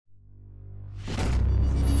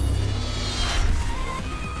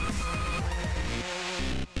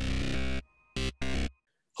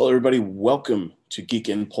Hello, everybody. Welcome to Geek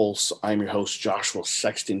Impulse. I'm your host, Joshua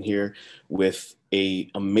Sexton, here with a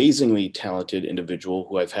amazingly talented individual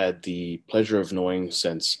who I've had the pleasure of knowing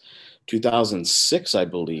since 2006, I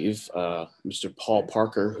believe, Mr. Paul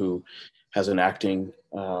Parker, who has an acting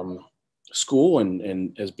school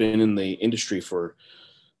and has been in the industry for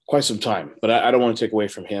quite some time. But I don't want to take away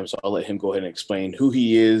from him, so I'll let him go ahead and explain who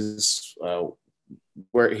he is,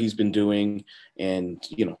 where he's been doing, and,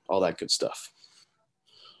 all that good stuff.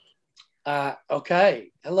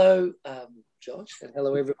 Okay. Hello, Josh, and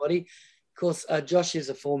hello, everybody. Of course, Josh is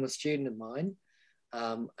a former student of mine.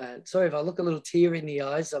 And sorry if I look a little tear in the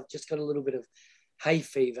eyes. I've just got a little bit of hay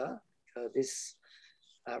fever. This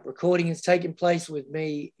recording has taken place with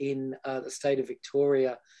me in the state of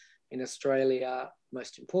Victoria in Australia,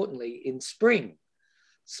 most importantly, in spring.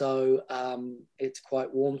 So it's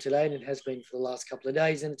quite warm today, and it has been for the last couple of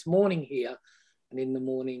days, and it's morning here. And in the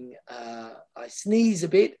morning, I sneeze a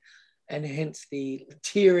bit, and hence the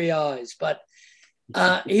teary eyes. But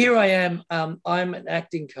here I am. I'm an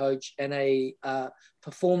acting coach and a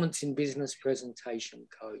performance in business presentation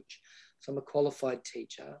coach. So I'm a qualified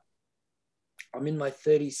teacher. I'm in my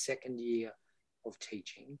 32nd year of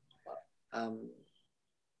teaching. I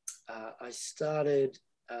started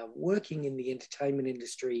working in the entertainment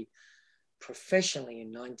industry professionally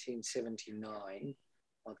in 1979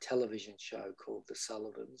 on a television show called The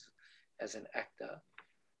Sullivans as an actor.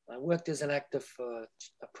 I worked as an actor for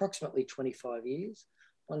approximately 25 years,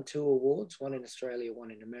 won 2 awards, one in Australia,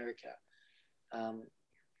 one in America.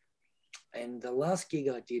 And the last gig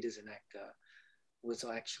I did as an actor was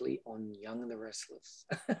actually on Young and the Restless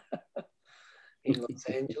in Los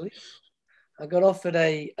Angeles. I got offered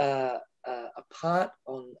a part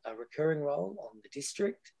on a recurring role on The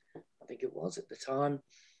District, I think it was at the time.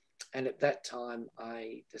 And at that time,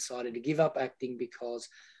 I decided to give up acting because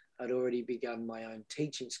I'd already begun my own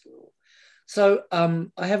teaching school. So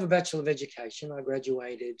I have a Bachelor of Education. I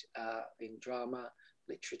graduated in drama,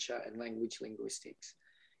 literature, and language linguistics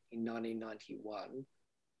in 1991.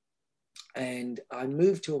 And I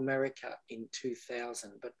moved to America in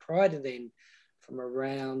 2000. But prior to then, from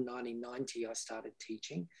around 1990, I started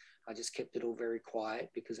teaching. I just kept it all very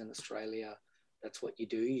quiet because in Australia, that's what you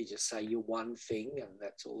do. You just say your one thing and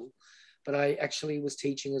that's all. But I actually was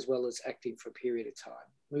teaching as well as acting for a period of time.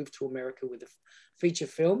 Moved to America with a feature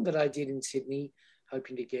film that I did in Sydney,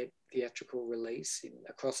 hoping to get theatrical release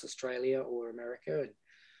across Australia or America.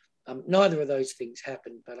 And neither of those things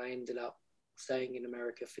happened, but I ended up staying in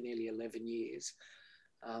America for nearly 11 years.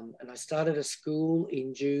 And I started a school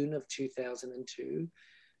in June of 2002.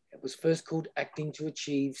 It was first called Acting to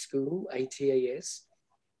Achieve School, ATAS,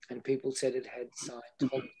 and people said it had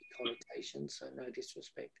Scientology connotations, so no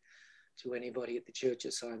disrespect to anybody at the Church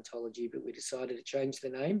of Scientology, but we decided to change the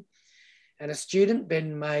name. And a student,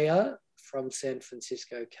 Ben Mayer from San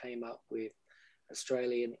Francisco, came up with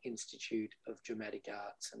Australian Institute of Dramatic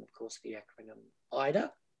Arts, and of course the acronym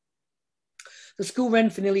AIDA. The school ran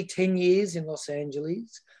for nearly 10 years in Los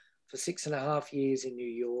Angeles, for 6.5 years in New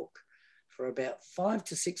York, for about 5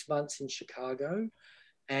 to 6 months in Chicago,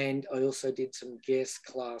 and I also did some guest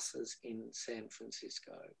classes in San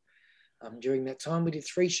Francisco. During that time, we did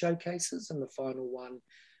 3 showcases, and the final one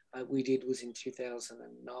we did was in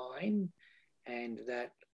 2009, and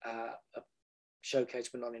that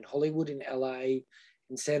showcase went on in Hollywood, in LA,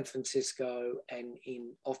 in San Francisco, and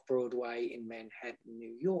in Off-Broadway in Manhattan,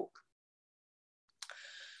 New York.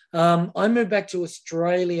 I moved back to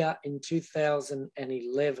Australia in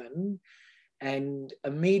 2011 and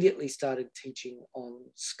immediately started teaching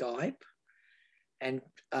on Skype. And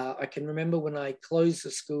I can remember when I closed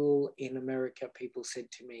the school in America, people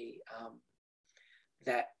said to me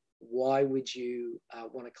that, why would you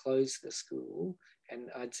want to close the school?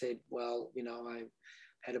 And I'd said, well, I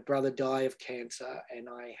had a brother die of cancer and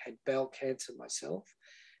I had bowel cancer myself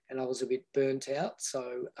and I was a bit burnt out.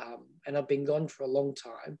 So, and I've been gone for a long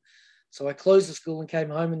time. So I closed the school and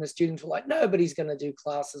came home and the students were like, nobody's going to do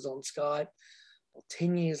classes on Skype. Well,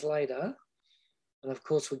 10 years later, and of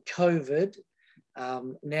course with COVID,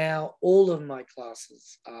 now all of my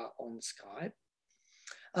classes are on Skype.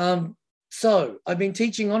 So I've been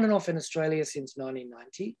teaching on and off in Australia since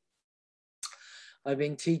 1990. I've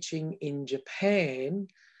been teaching in Japan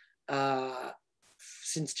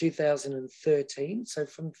since 2013. So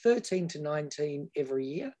from 13 to 19 every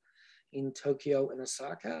year in Tokyo and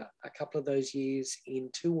Osaka, a couple of those years in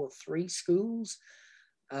 2 or 3 schools,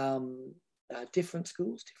 different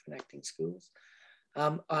acting schools.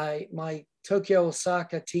 My Tokyo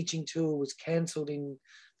Osaka teaching tour was cancelled in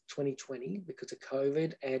 2020 because of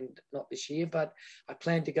COVID and not this year, but I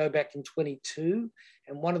plan to go back in 22.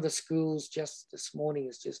 And one of the schools just this morning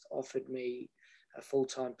has just offered me a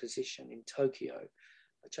full-time position in Tokyo,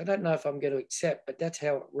 which I don't know if I'm going to accept, but that's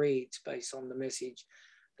how it reads based on the message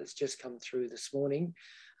that's just come through this morning.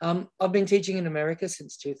 I've been teaching in America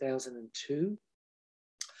since 2002,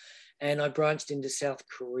 and I branched into South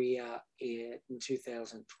Korea in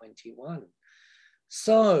 2021.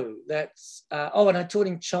 So that's, and I taught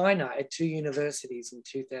in China at 2 universities in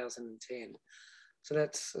 2010. So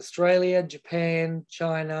that's Australia, Japan,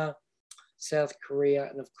 China, South Korea,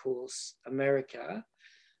 and of course, America.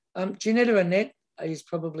 Janetta Annette is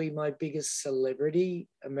probably my biggest celebrity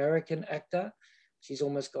American actor. She's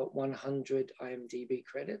almost got 100 IMDb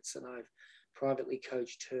credits, and I've privately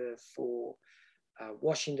coached her for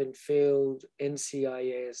Washington Field,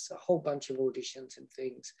 NCIS, a whole bunch of auditions and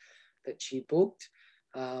things that she booked.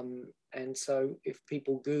 And so if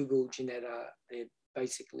people Google Janetta, they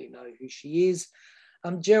basically know who she is.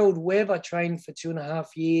 Gerald Webb, I trained for 2.5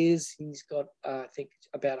 years. He's got, I think,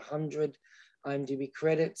 about 100 IMDb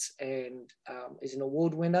credits and is an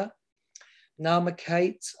award winner. Nama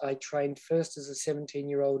Cates, I trained first as a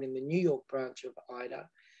 17-year-old in the New York branch of AIDA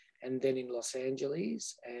and then in Los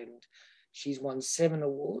Angeles. And she's won 7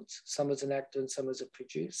 awards, some as an actor and some as a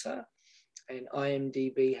producer. And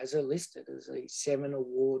IMDb has her listed as a 7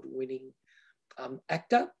 award-winning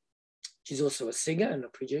actor. She's also a singer and a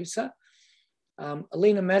producer.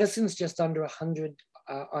 Alina Madison's just under 100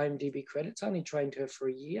 IMDb credits. I only trained her for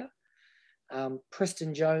a year.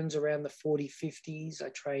 Preston Jones around the 40, 50s. I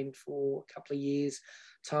trained for a couple of years.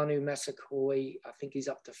 Tanu Masakoi, I think he's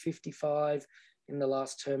up to 55 in the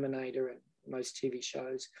last Terminator and most TV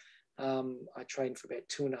shows. I trained for about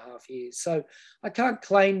 2.5 years. So I can't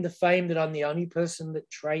claim the fame that I'm the only person that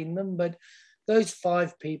trained them, but those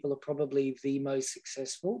 5 people are probably the most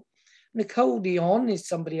successful. Nicole Dion is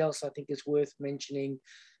somebody else I think is worth mentioning.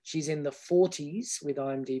 She's in the 40s with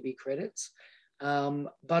IMDb credits,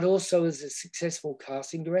 but also is a successful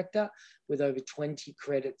casting director with over 20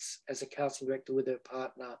 credits as a casting director with her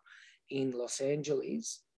partner in Los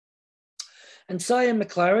Angeles. And Saya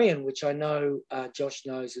McLarian, which I know Josh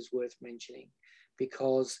knows is worth mentioning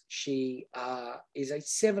because she is a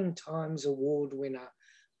 7 times award winner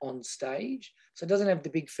on stage. So it doesn't have the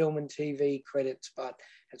big film and TV credits, but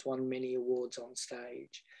has won many awards on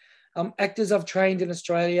stage. Actors I've trained in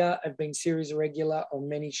Australia have been series regular on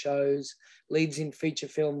many shows, leads in feature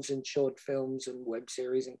films and short films and web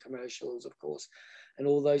series and commercials, of course, and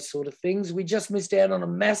all those sort of things. We just missed out on a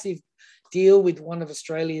massive deal with one of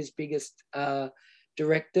Australia's biggest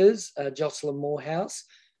directors, Jocelyn Moorhouse.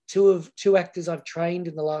 Two actors I've trained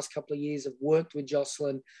in the last couple of years have worked with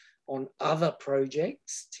Jocelyn on other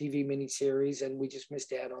projects, TV miniseries, and we just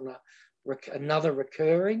missed out on another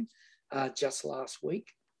recurring just last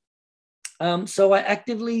week. So I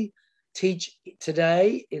actively teach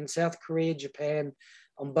today in South Korea, Japan,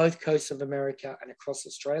 on both coasts of America and across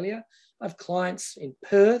Australia. I have clients in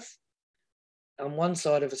Perth on one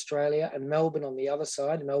side of Australia and Melbourne on the other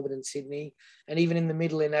side, Melbourne and Sydney, and even in the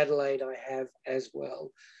middle in Adelaide I have as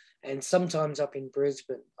well. And sometimes up in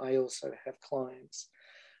Brisbane, I also have clients.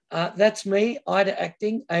 That's me, AIDA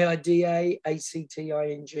Acting, AIDA,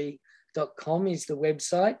 ACTING.com is the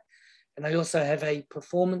website. And I also have a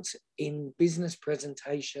performance in business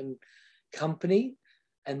presentation company,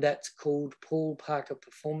 and that's called Paul Parker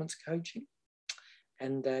Performance Coaching.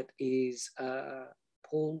 And that is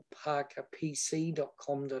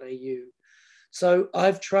paulparkerpc.com.au. So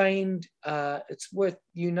I've trained, it's worth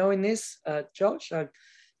you knowing this, Josh, I've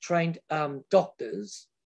trained doctors,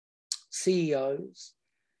 CEOs,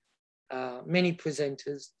 many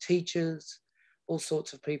presenters, teachers, all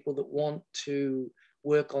sorts of people that want to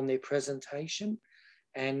work on their presentation.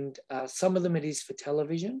 And some of them it is for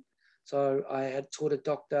television. So I had taught a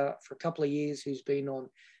doctor for a couple of years who's been on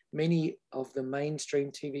many of the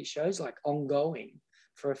mainstream TV shows, like Ongoing,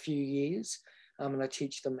 for a few years. And I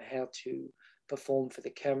teach them how to perform for the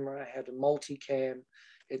camera, how to multicam,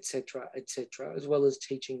 etc., as well as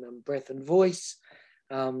teaching them breath and voice.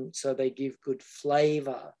 So they give good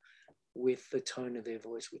flavor with the tone of their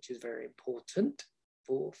voice, which is very important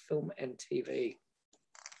for film and TV.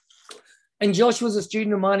 And Josh was a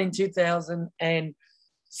student of mine in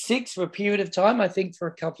 2006 for a period of time, I think for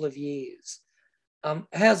a couple of years.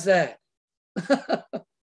 How's that?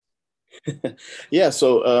 Yeah,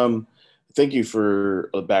 so thank you for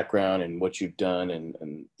the background and what you've done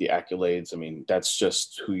and the accolades. I mean, that's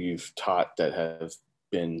just who you've taught that have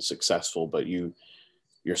been successful, but you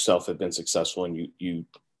yourself have been successful, and you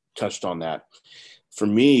touched on that. For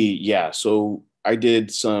me, yeah, so I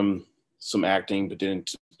did some acting, but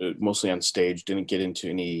didn't mostly on stage, didn't get into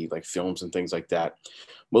any like films and things like that,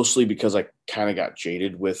 mostly because I kind of got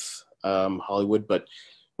jaded with Hollywood. But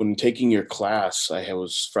when taking your class, I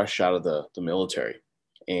was fresh out of the military,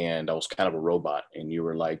 and I was kind of a robot, and you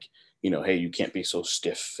were like, hey, you can't be so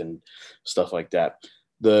stiff and stuff like that.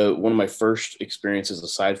 One of my first experiences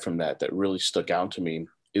aside from that really stuck out to me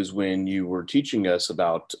is when you were teaching us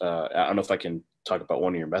about, I don't know if I can talk about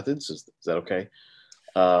one of your methods. Is that okay?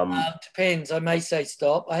 Depends. I may say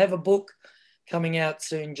stop. I have a book coming out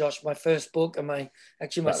soon, Josh. My first book, and my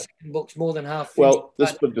second book's more than half finished. Well,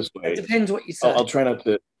 let's put it this way. It depends what you say. I'll try not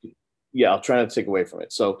to. Yeah, I'll try not to take away from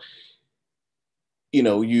it. So,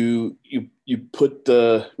 you put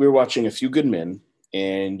we were watching A Few Good Men,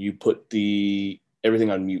 and you put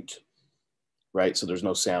everything on mute, right? So there's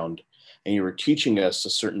no sound, and you were teaching us a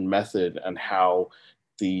certain method on how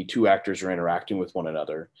the two actors are interacting with one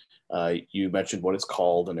another. You mentioned what it's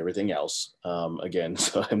called and everything else. Again,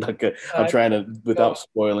 so I'm not good. I'm trying to, without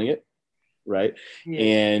spoiling it, right? Yeah.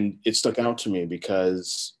 And it stuck out to me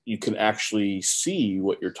because you can actually see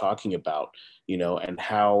what you're talking about, and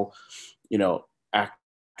how,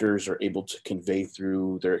 actors are able to convey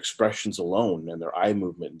through their expressions alone and their eye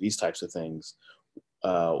movement, these types of things,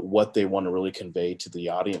 what they want to really convey to the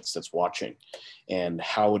audience that's watching, and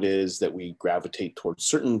how it is that we gravitate towards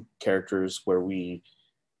certain characters where we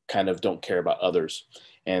kind of don't care about others.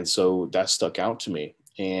 And so that stuck out to me.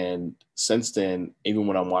 And since then, even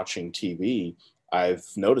when I'm watching TV, I've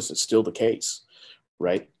noticed it's still the case,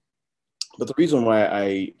 right? But the reason why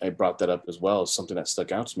I brought that up as well as something that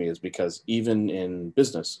stuck out to me is because even in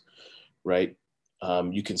business, right,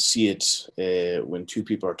 you can see it when two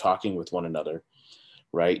people are talking with one another,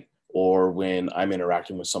 right? Or when I'm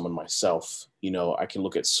interacting with someone myself, I can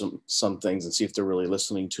look at some things and see if they're really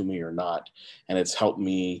listening to me or not. And it's helped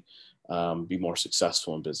me be more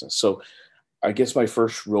successful in business. So I guess my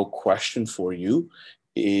first real question for you,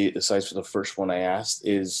 aside from the first one I asked,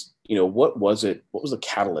 is, what was it? What was the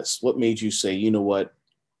catalyst? What made you say, what,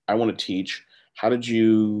 I want to teach? What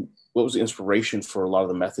was the inspiration for a lot of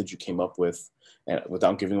the methods you came up with, and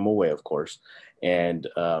without giving them away, of course? And,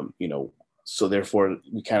 so therefore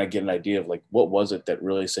we kind of get an idea of like, what was it that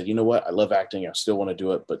really said, what, I love acting, I still want to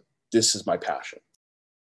do it, but this is my passion?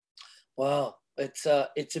 Wow. It's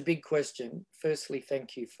a big question. Firstly,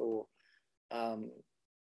 thank you for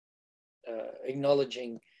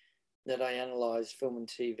acknowledging that I analyze film and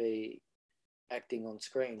TV acting on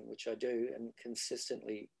screen, which I do and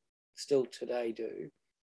consistently still today do.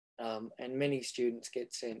 And many students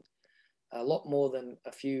get sent a lot more than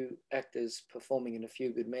a few actors performing in A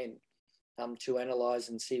Few Good Men to analyze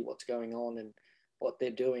and see what's going on and what they're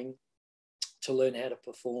doing to learn how to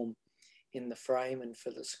perform in the frame and for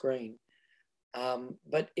the screen.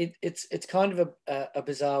 But it's kind of a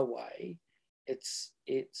bizarre way. It's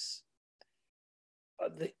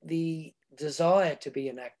the desire to be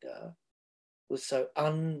an actor was so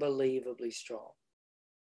unbelievably strong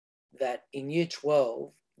that in year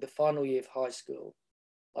 12, the final year of high school,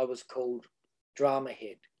 I was called drama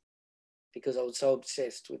head because I was so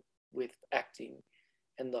obsessed with acting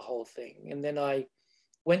and the whole thing. And then I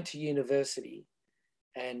went to university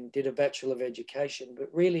and did a Bachelor of Education, but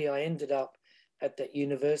really I ended up at that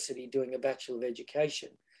university doing a Bachelor of Education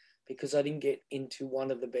because I didn't get into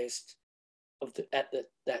one of the best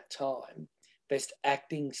that time, best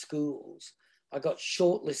acting schools. I got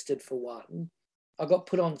shortlisted for one. I got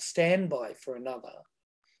put on standby for another,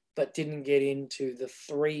 but didn't get into the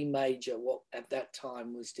three major, what at that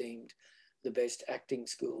time was deemed the best acting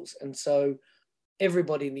schools. And so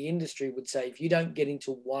everybody in the industry would say, if you don't get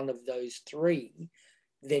into one of those three,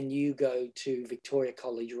 then you go to Victoria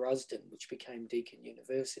College, Rusden, which became Deakin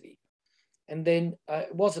University. And then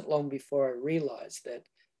it wasn't long before I realized that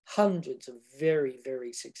hundreds of very,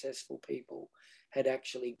 very successful people had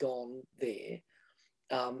actually gone there.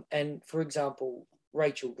 And for example,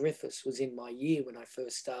 Rachel Griffiths was in my year when I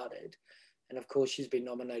first started. And of course, she's been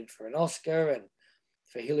nominated for an Oscar and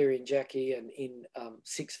for Hilary and Jackie. And in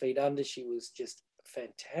 6 Feet Under, she was just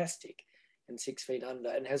fantastic in 6 Feet Under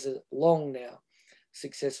and has a long now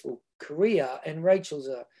successful career. And Rachel's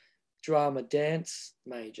a drama dance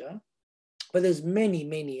major. But there's many,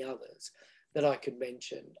 many others that I could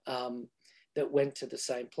mention that went to the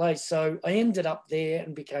same place. So I ended up there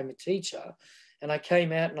and became a teacher. And I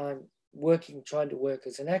came out and I'm trying to work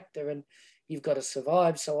as an actor, and you've got to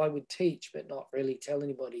survive. So I would teach, but not really tell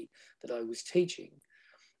anybody that I was teaching.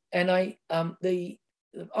 And I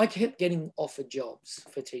kept getting offered jobs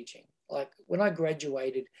for teaching. Like when I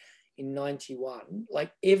graduated in 91,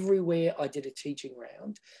 like everywhere I did a teaching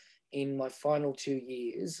round, in my final 2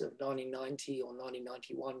 years of 1990 or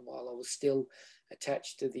 1991, while I was still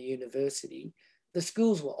attached to the university, the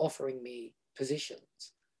schools were offering me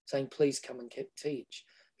positions, saying, please come and teach.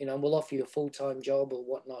 You know, we'll offer you a full-time job or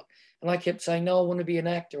whatnot. And I kept saying, no, I want to be an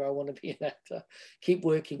actor. I want to be an actor. Keep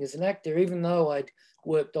working as an actor, even though I'd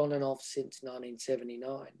worked on and off since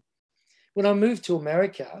 1979. When I moved to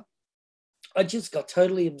America, I just got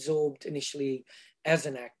totally absorbed initially as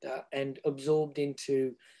an actor and absorbed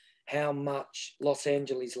into how much Los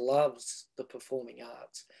Angeles loves the performing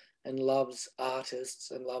arts and loves artists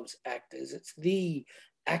and loves actors. It's the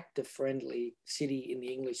actor-friendly city in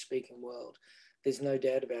the English-speaking world. There's no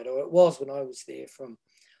doubt about it. Or it was when I was there from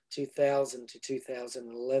 2000 to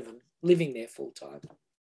 2011, living there full-time.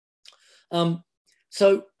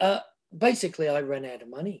 So basically, I ran out of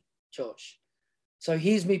money, Josh. So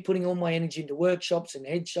here's me putting all my energy into workshops and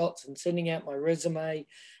headshots and sending out my resume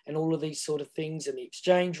and all of these sort of things. And the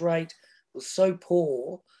exchange rate was so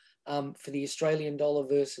poor for the Australian dollar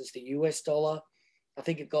versus the US dollar. I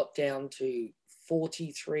think it got down to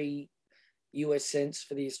 43 US cents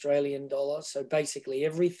for the Australian dollar. So basically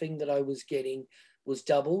everything that I was getting was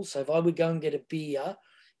double. So if I would go and get a beer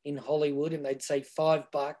in Hollywood and they'd say $5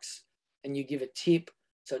 and you give a tip,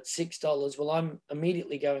 so it's $6. Well, I'm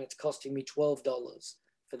immediately going, it's costing me $12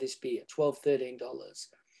 for this beer, $12, $13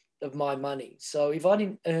 of my money. So if I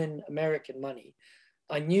didn't earn American money,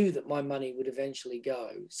 I knew that my money would eventually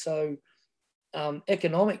go. So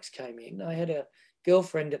economics came in. I had a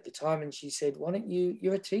girlfriend at the time and she said, why don't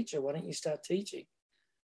you're a teacher, why don't you start teaching?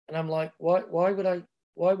 And I'm like, why would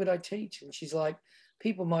I teach? And she's like,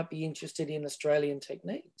 people might be interested in Australian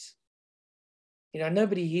techniques. You know,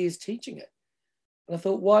 nobody here is teaching it. And I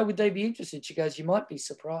thought, why would they be interested? She goes, you might be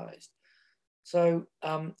surprised. So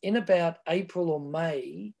in about April or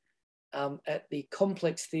May, at the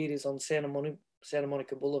Complex Theatres on Santa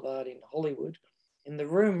Monica Boulevard in Hollywood, in the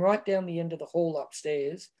room right down the end of the hall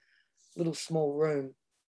upstairs, little small room,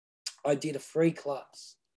 I did a free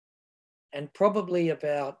class. And probably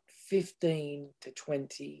about 15 to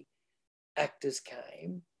 20 actors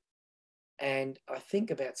came. And I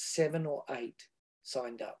think about 7 or 8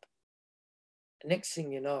 signed up. Next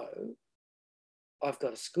thing you know, I've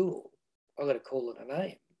got a school. I've got to call it a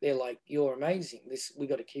name. They're like, you're amazing. We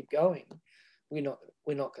got to keep going. We're not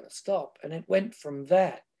going to stop. And it went from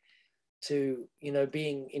that to, you know,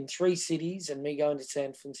 being in 3 cities and me going to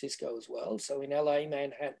San Francisco as well. So in LA,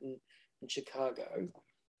 Manhattan, and Chicago,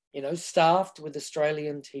 you know, staffed with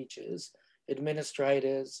Australian teachers,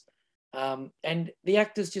 administrators, and the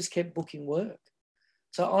actors just kept booking work.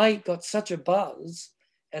 So I got such a buzz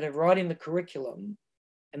at it writing the curriculum,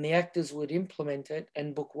 and the actors would implement it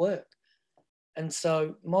and book work. And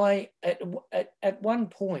so at one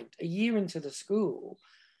point, a year into the school,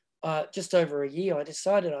 just over a year, I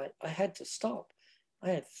decided I had to stop.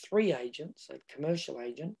 I had 3 agents, a commercial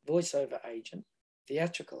agent, voiceover agent,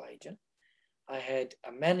 theatrical agent. I had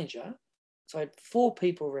a manager. So I had 4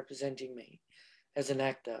 people representing me as an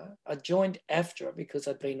actor. I joined AFTRA because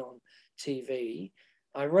I'd been on TV.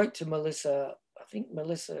 I wrote to Melissa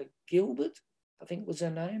Gilbert, I think was her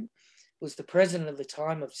name, was the president at the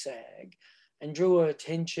time of SAG, and drew her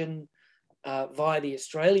attention via the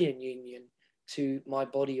Australian Union to my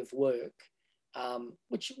body of work,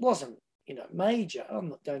 which wasn't, you know, major.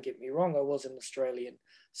 Don't get me wrong, I was an Australian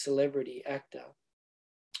celebrity actor.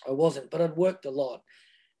 I wasn't, but I'd worked a lot.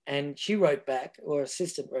 And she wrote back, or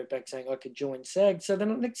assistant wrote back saying I could join SAG. So then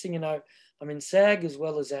the next thing you know, I'm in SAG as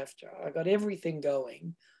well as AFTRA. I got everything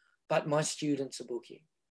going, but my students are booking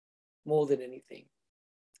more than anything.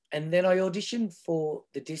 And then I auditioned for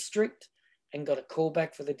the district and got a call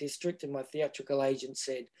back for the district. And my theatrical agent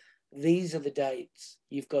said, these are the dates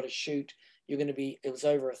you've got to shoot. You're going to be, it was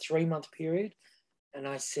over a 3-month period. And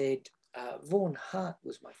I said, Vaughan Hart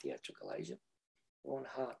was my theatrical agent, Vaughan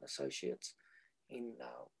Hart and Associates in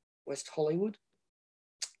West Hollywood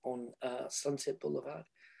on Sunset Boulevard,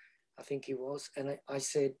 I think he was. And I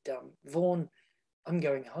said, Vaughan, I'm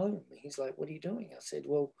going home. He's like, what are you doing? I said,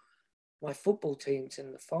 well, my football team's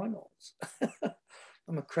in the finals.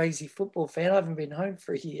 I'm a crazy football fan. I haven't been home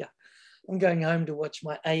for a year. I'm going home to watch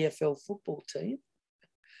my AFL football team.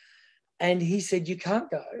 And he said, you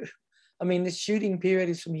can't go. I mean, this shooting period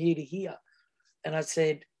is from here to here. And I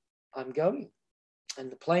said, I'm going.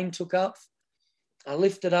 And the plane took off. I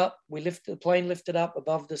lifted up. The plane lifted up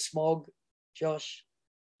above the smog, Josh.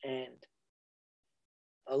 And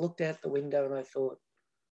I looked out the window and I thought,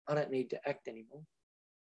 I don't need to act anymore.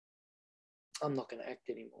 I'm not going to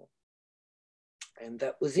act anymore. And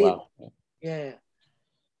that was it. Yeah.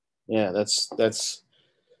 Yeah, that's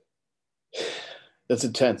That's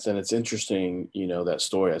intense, and it's interesting, that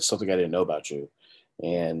story. That's something I didn't know about you.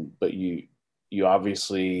 But you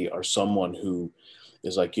obviously are someone who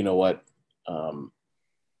is like, you know what, um,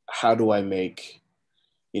 how do I make,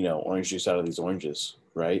 orange juice out of these oranges,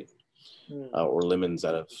 right? Or lemons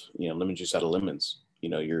out of, lemon juice out of lemons.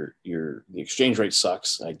 The exchange rate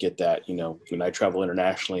sucks. I get that. When I travel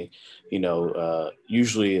internationally,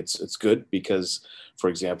 usually it's good because, for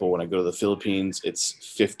example, when I go to the Philippines, it's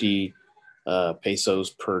 50 pesos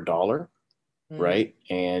per dollar, Mm. right?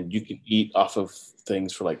 And you can eat off of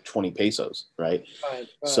things for like 20 pesos, right? Right,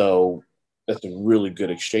 right. So that's a really good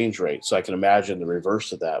exchange rate. So I can imagine the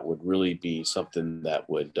reverse of that would really be something that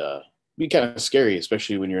would be kind of scary,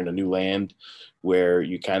 especially when you're in a new land where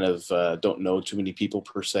you kind of don't know too many people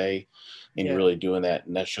per se, and you're Yeah. really doing that.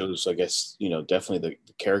 And that shows, I guess, definitely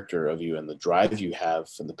the character of you and the drive you have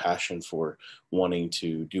and the passion for wanting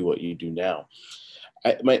to do what you do now.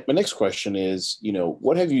 My next question is,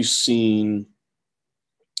 what have you seen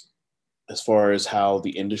as far as how the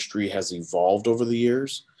industry has evolved over the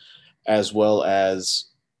years, as well as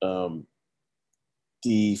um,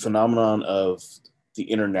 the phenomenon of the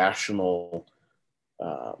international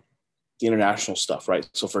uh, the international stuff, right?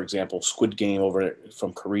 So, for example, Squid Game over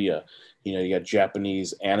from Korea, you got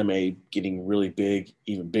Japanese anime getting really big,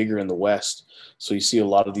 even bigger in the West. So you see a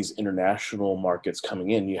lot of these international markets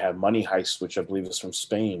coming in. You have Money Heist, which I believe is from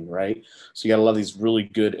Spain, right? So you got a lot of these really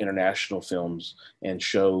good international films and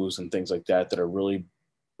shows and things like that that are really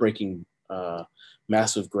breaking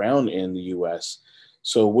massive ground in the U.S.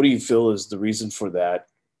 So, what do you feel is the reason for that?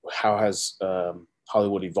 How has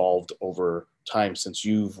Hollywood evolved over time since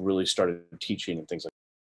you've really started teaching and things like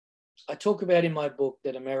I talk about in my book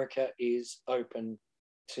that America is open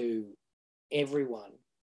to everyone,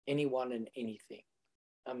 anyone and anything.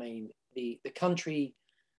 I mean, the country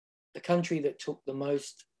that took the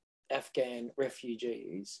most Afghan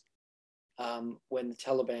refugees when the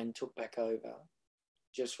Taliban took back over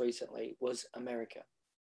just recently was America,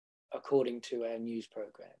 according to our news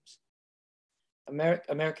programs.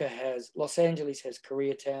 America has, Los Angeles has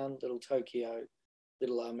Koreatown, Little Tokyo,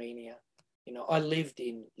 Little Armenia. I lived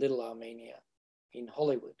in Little Armenia in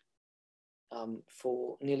Hollywood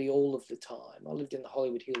for nearly all of the time. I lived in the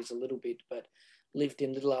Hollywood Hills a little bit, but lived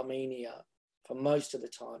in Little Armenia for most of the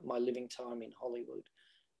time, my living time in Hollywood.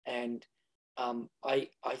 And I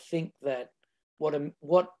think that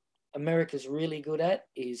what America's really good at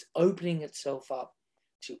is opening itself up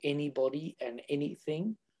to anybody and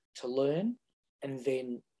anything to learn, and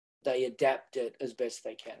then they adapt it as best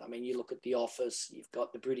they can. I mean, you look at The Office, you've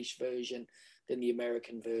got the British version, then the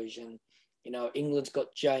American version. England's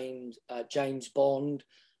got James Bond,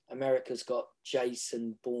 America's got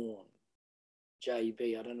Jason Bourne,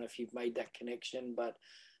 JB. I don't know if you've made that connection, but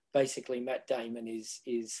basically Matt Damon is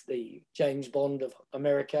the James Bond of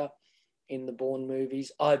America in the Bourne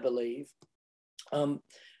movies, I believe. And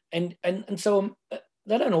so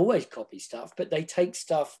they don't always copy stuff, but they take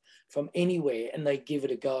stuff from anywhere and they give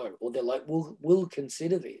it a go, or they're like, we'll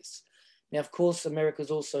consider this. Now, of course, America's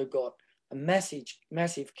also got a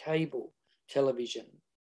massive cable television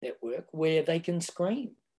network where they can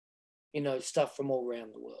screen, stuff from all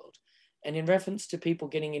around the world. And in reference to people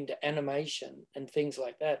getting into animation and things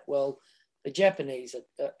like that, well, the Japanese,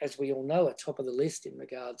 as we all know, are top of the list in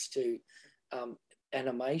regards to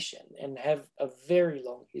animation and have a very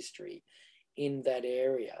long history in that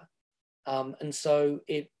area. And so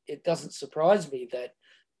it doesn't surprise me that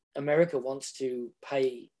America wants to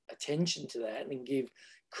pay attention to that and give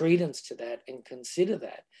credence to that and consider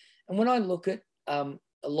that. And when I look at a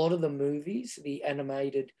lot of the movies, the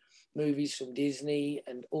animated movies from Disney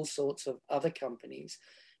and all sorts of other companies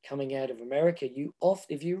coming out of America,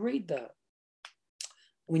 if you read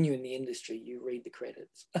when you're in the industry, you read the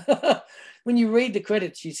credits. When you read the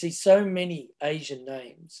credits, you see so many Asian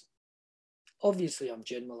names. Obviously, I'm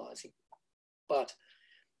generalizing, but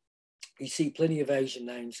you see plenty of Asian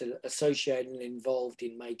names that are associated and involved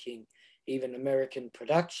in making even American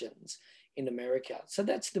productions in America. So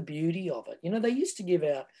that's the beauty of it. They used to give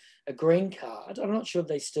out a green card. I'm not sure if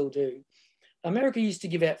they still do. America used to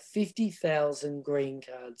give out 50,000 green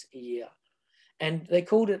cards a year, and they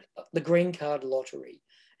called it the green card lottery.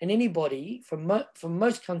 And anybody from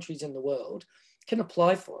most countries in the world can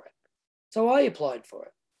apply for it. So I applied for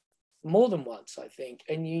it more than once, I think.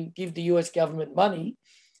 And you give the US government money,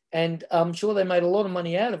 and I'm sure they made a lot of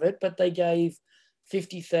money out of it, but they gave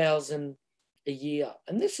 50,000 a year.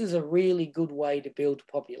 And this is a really good way to build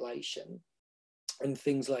population and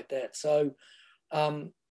things like that. So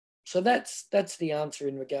that's the answer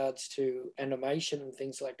in regards to animation and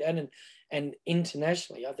things like that. And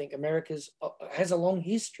internationally, I think America has a long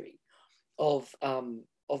history of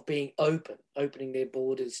being opening their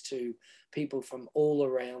borders to people from all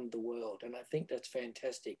around the world. And I think that's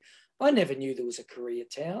fantastic. I never knew there was a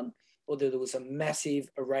Koreatown or that there was a massive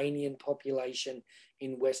Iranian population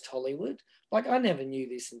in West Hollywood. Like, I never knew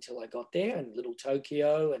this until I got there, and Little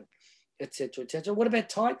Tokyo and et cetera, et cetera. What about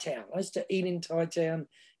Thai Town? I used to eat in Thai Town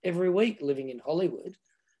every week living in Hollywood.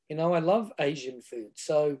 You know, I love Asian food.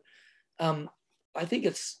 So I think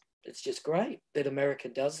it's just great that America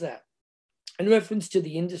does that. In reference to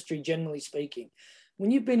the industry, generally speaking,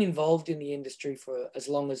 when you've been involved in the industry for as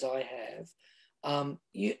long as I have,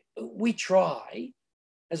 we try,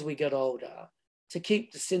 as we get older, to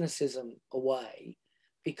keep the cynicism away,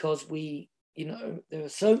 because there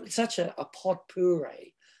are such a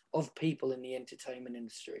potpourri of people in the entertainment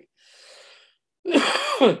industry.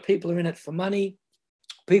 People are in it for money.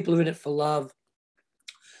 People are in it for love.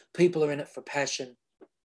 People are in it for passion.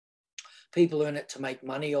 People are in it to make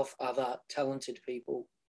money off other talented people.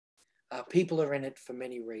 People are in it for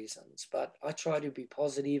many reasons, but I try to be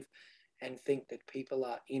positive and think that people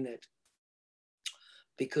are in it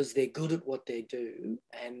because they're good at what they do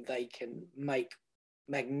and they can make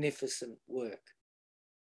magnificent work.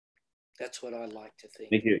 That's what I like to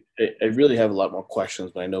think. Thank you. I really have a lot more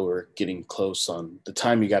questions, but I know we're getting close on the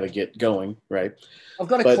time you got to get going, right? I've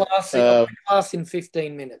got a class in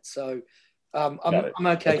 15 minutes, so I'm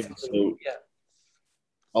okay for a little bit. Yeah.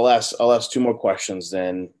 I'll ask two more questions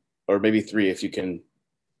then, or maybe three if you can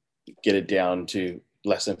get it down to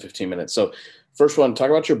less than 15 minutes. So first one, talk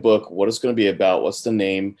about your book, what it's going to be about, what's the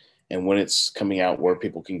name, and when it's coming out, where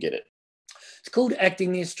people can get it. It's called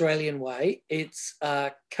Acting the Australian Way. It's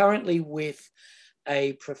currently with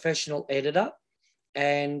a professional editor,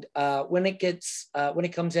 and when it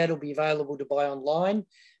comes out, it'll be available to buy online.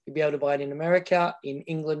 You'll be able to buy it in America, in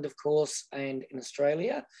England, of course, and in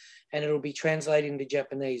Australia, and it'll be translated into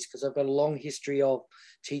Japanese because I've got a long history of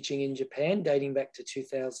teaching in Japan, dating back to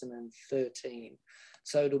 2013.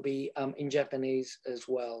 So it'll be in Japanese as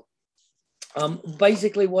well.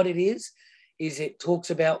 Basically, what it is it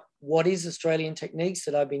talks about what is Australian techniques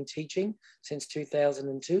that I've been teaching since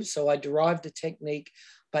 2002. So I derived a technique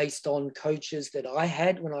based on coaches that I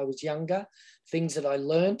had when I was younger, things that I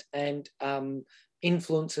learned, and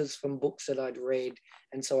influences from books that I'd read.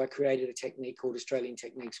 And so I created a technique called Australian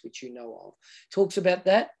Techniques, which you know of. It talks about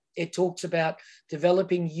that. It talks about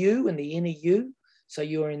developing you and the inner you, so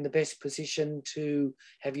you're in the best position to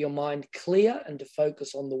have your mind clear and to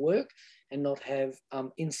focus on the work and not have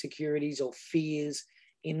insecurities or fears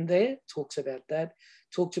in there. Talks about that.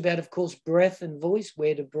 Talks about, of course, breath and voice,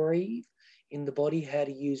 where to breathe in the body, how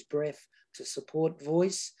to use breath to support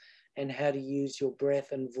voice, and how to use your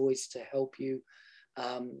breath and voice to help you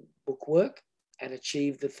book work and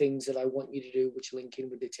achieve the things that I want you to do, which link in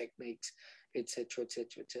with the techniques, etc.,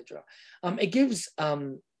 etc., etc. It gives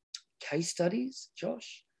case studies,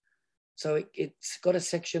 Josh. So it's got a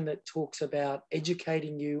section that talks about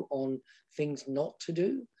educating you on things not to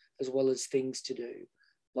do as well as things to do.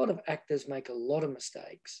 A lot of actors make a lot of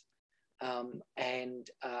mistakes and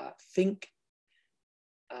think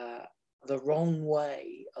the wrong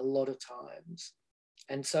way a lot of times.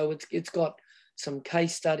 And so it's got some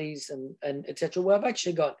case studies and etc. Well, I've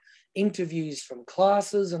actually got interviews from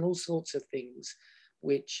classes and all sorts of things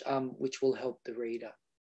which will help the reader.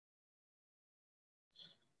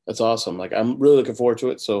 That's awesome. Like, I'm really looking forward to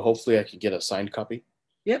it. So hopefully I can get a signed copy.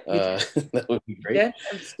 Yep. That would be great. Yeah,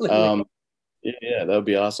 absolutely. Yeah, that would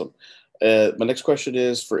be awesome. My next question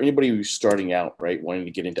is for anybody who's starting out, right, wanting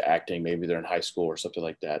to get into acting, maybe they're in high school or something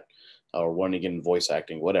like that, or wanting to get into voice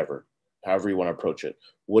acting, whatever, however you want to approach it.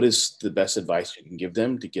 What is the best advice you can give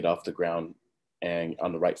them to get off the ground and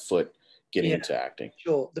on the right foot getting into acting?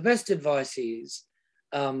 Sure. The best advice is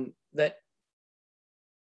that,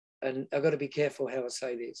 and I've got to be careful how I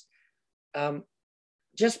say this,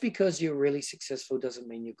 just because you're really successful doesn't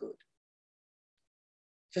mean you're good.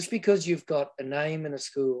 Just because you've got a name in a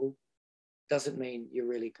school doesn't mean you're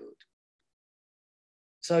really good.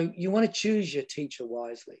 So you want to choose your teacher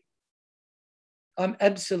wisely. I'm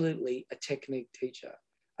absolutely a technique teacher.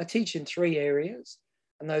 I teach in 3 areas,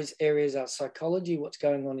 and those areas are psychology, what's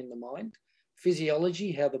going on in the mind,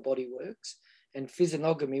 physiology, how the body works, and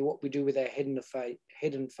physiognomy, what we do with our head and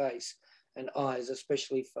face and eyes,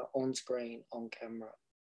 especially for on-screen, on camera.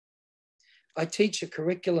 I teach a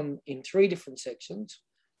curriculum in 3 different sections.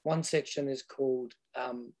 One section is called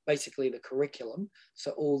basically the curriculum,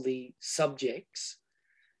 so all the subjects,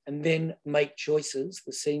 and then make choices,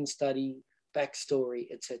 the scene study,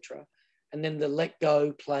 backstory, etc. And then the let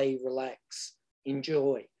go, play, relax,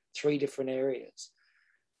 enjoy, 3 different areas.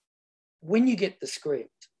 When you get the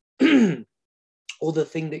script, or the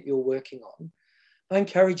thing that you're working on, I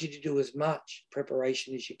encourage you to do as much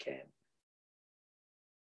preparation as you can.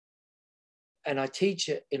 And I teach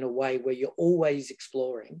it in a way where you're always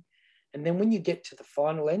exploring. And then when you get to the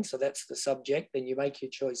final end, so that's the subject, then you make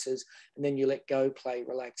your choices and then you let go, play,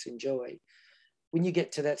 relax, enjoy. When you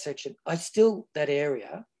get to that section, I still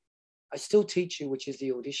teach you, which is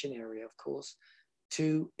the audition area, of course,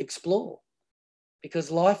 to explore,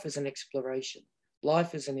 because life is an exploration.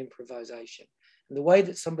 Life is an improvisation. And the way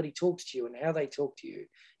that somebody talks to you and how they talk to you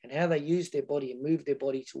and how they use their body and move their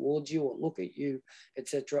body towards you or look at you,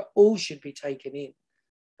 etc., all should be taken in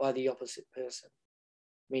by the opposite person,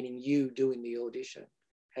 meaning you doing the audition,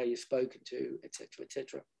 how you're spoken to, etc.,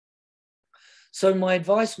 etc. So my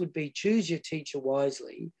advice would be, choose your teacher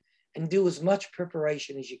wisely and do as much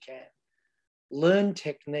preparation as you can. Learn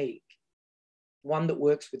technique, one that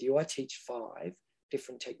works with you. I teach 5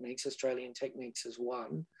 different techniques. Australian techniques is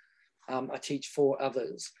one. I teach 4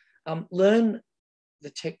 others. Learn the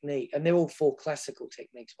technique, and they're all 4 classical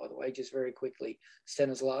techniques, by the way, just very quickly.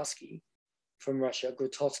 Stanislavski from Russia,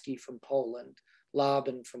 Grotowski from Poland,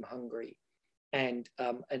 Laban from Hungary, and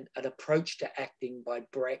an approach to acting by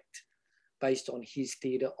Brecht based on his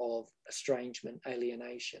theatre of estrangement,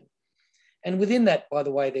 alienation. And within that, by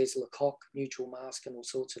the way, there's Lecoq, mutual mask, and all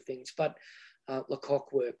sorts of things, but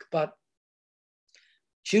Lecoq work. But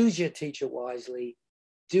choose your teacher wisely.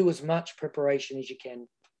 Do as much preparation as you can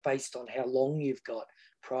based on how long you've got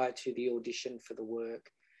prior to the audition for the work.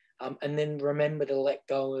 And then remember to let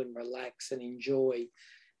go and relax and enjoy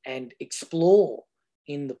and explore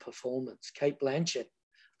in the performance. Kate Blanchett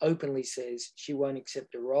openly says she won't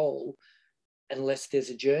accept a role unless there's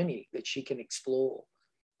a journey that she can explore.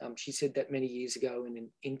 She said that many years ago in an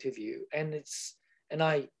interview, and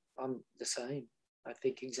I'm the same. I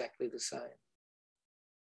think exactly the same.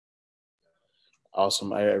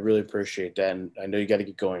 Awesome. I really appreciate that. And I know you got to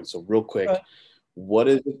get going. So real quick, Right. what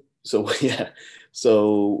is it? So yeah,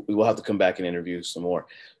 so we will have to come back and interview some more.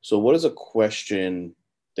 So what is a question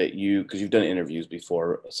that because you've done interviews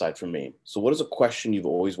before aside from me. So what is a question you've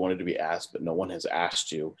always wanted to be asked, but no one has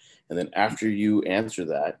asked you? And then after you answer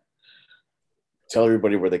that, tell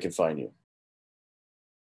everybody where they can find you.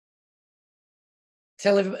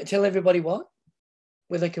 Tell everybody what?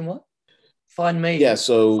 Where they can what? Find me. Yeah.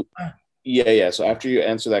 So yeah. So after you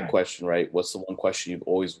answer that question, right? What's the one question you've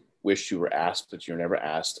always wished you were asked, but you're never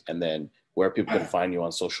asked? And then where people can find you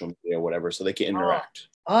on social media or whatever, so they can interact.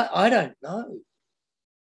 I don't know.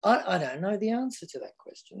 I don't know the answer to that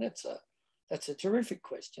question. That's a terrific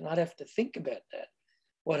question. I'd have to think about that.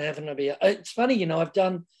 What happened to be? It's funny, I've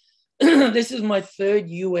done. This is my 3rd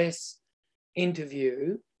US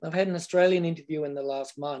interview. I've had an Australian interview in the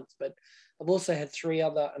last month, but I've also had 3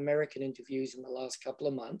 other American interviews in the last couple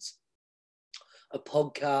of months, a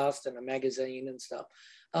podcast and a magazine and stuff.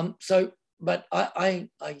 But I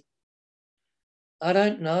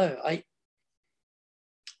don't know.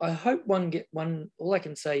 I hope one. All I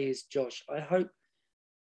can say is, Josh, I hope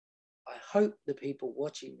the people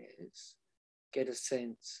watching this get a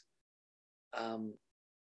sense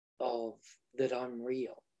of that I'm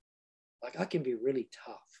real. Like, I can be really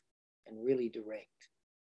tough and really direct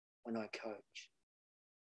when I coach,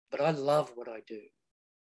 but I love what I do,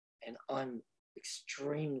 and I'm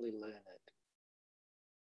extremely learned,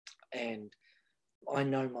 and I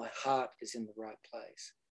know my heart is in the right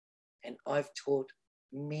place, and I've taught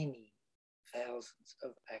many thousands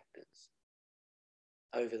of actors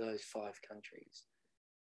over those 5 countries,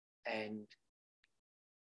 and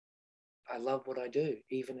I love what I do,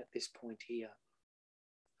 even at this point here.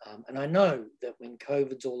 And I know that when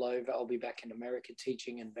COVID's all over, I'll be back in America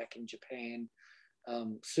teaching and back in Japan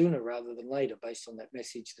sooner rather than later, based on that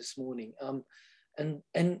message this morning. And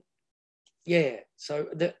yeah, so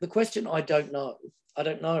the question, I don't know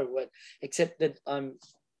what, except that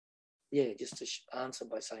just to answer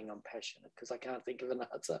by saying I'm passionate, because I can't think of an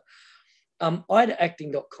answer.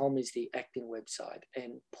 AIDAacting.com is the acting website,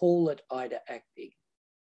 and Paul at AIDA Acting.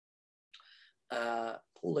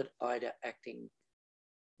 Paul at AIDA Acting.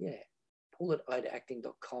 Yeah, Paul at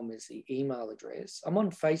AIDAacting.com is the email address. I'm on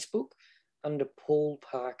Facebook under Paul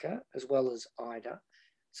Parker as well as AIDA.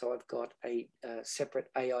 So I've got a separate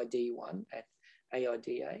AID one at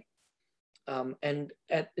AIDA. And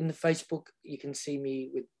in the Facebook, you can see me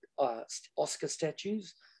with Oscar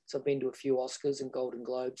statues. So I've been to a few Oscars and Golden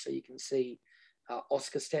Globes, so you can see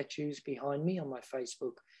Oscar statues behind me on my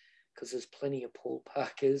Facebook, because there's plenty of Paul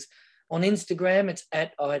Parkers. On Instagram, it's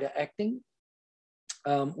at AIDA Acting,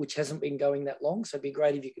 which hasn't been going that long, so it'd be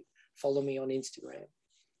great if you could follow me on Instagram.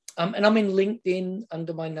 And I'm in LinkedIn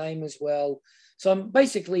under my name as well. So I'm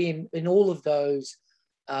basically in all of those,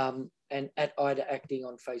 and and at AIDA Acting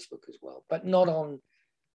on Facebook as well, but I'm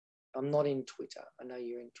not in Twitter. I know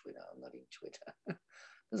you're in Twitter. I'm not in Twitter.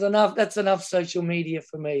 There's enough. That's enough social media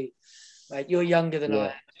for me, mate. You're younger than I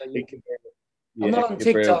am, so you can. I'm not on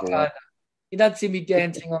TikTok either. You don't see me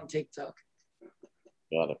dancing on TikTok.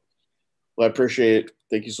 Got it. Well, I appreciate it.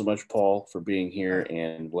 Thank you so much, Paul, for being here,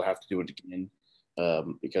 and we'll have to do it again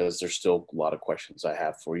because there's still a lot of questions I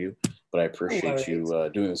have for you. But I appreciate you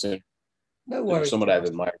doing this. No worries. Someone I've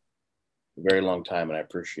admired for a very long time, and I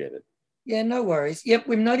appreciate it. Yeah, no worries. Yep,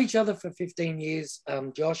 we've known each other for 15 years,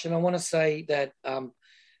 Josh, and I want to say that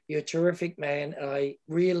you're a terrific man. I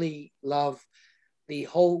really love the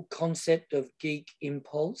whole concept of Geek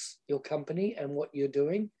Impulse, your company, and what you're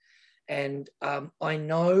doing. And I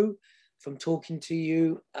know from talking to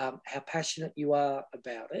you how passionate you are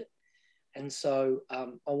about it. And so I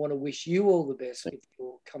want to wish you all the best with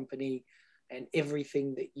your company and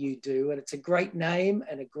everything that you do. And it's a great name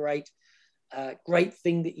and a great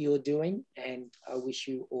thing that you're doing, and I wish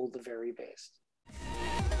you all the very best.